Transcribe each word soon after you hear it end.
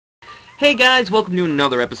Hey guys, welcome to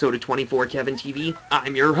another episode of 24 Kevin TV.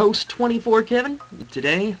 I'm your host, 24 Kevin.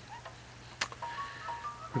 Today,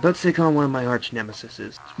 I'm about to take on one of my arch nemesis.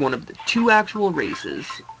 It's one of the two actual races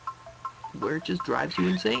where it just drives you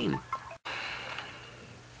insane.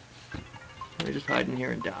 I just hide in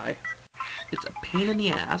here and die. It's a pain in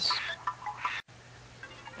the ass.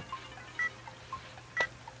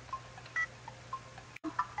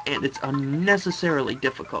 And it's unnecessarily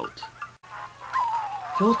difficult.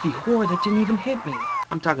 Filthy whore that didn't even hit me.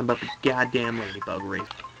 I'm talking about the goddamn ladybug race.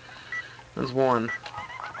 There's one.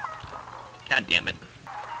 God damn it.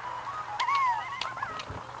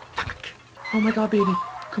 Fuck. Oh my god, baby.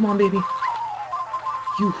 Come on, baby.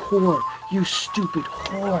 You whore. You stupid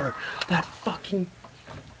whore. That fucking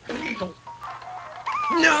Beatle.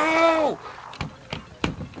 No!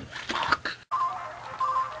 Fuck.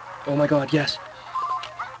 Oh my god, yes.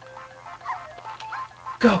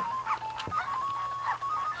 Go.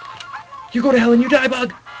 You go to hell and you die,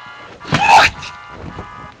 bug! What?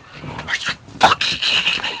 Are you fucking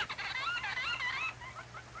kidding me?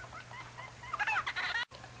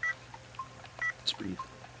 Just breathe.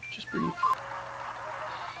 Just breathe.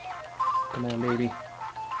 Come on, baby.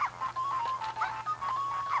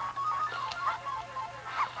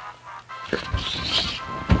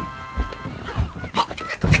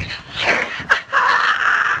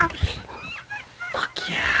 Fuck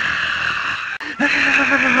yeah!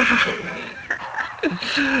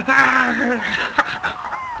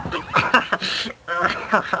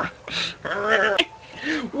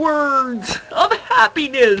 Words of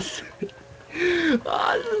happiness.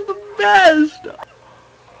 Oh, this is the best.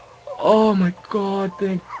 Oh my god,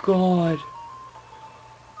 thank god.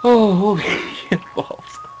 Oh, holy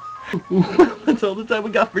balls. Well, that's all the time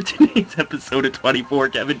we got for today's episode of 24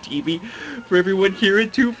 Kevin TV. For everyone here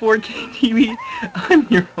at 24K TV, I'm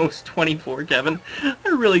your host, 24 Kevin. I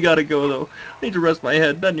really gotta go, though. I need to rest my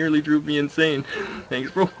head. That nearly drove me insane.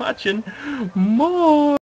 Thanks for watching. More.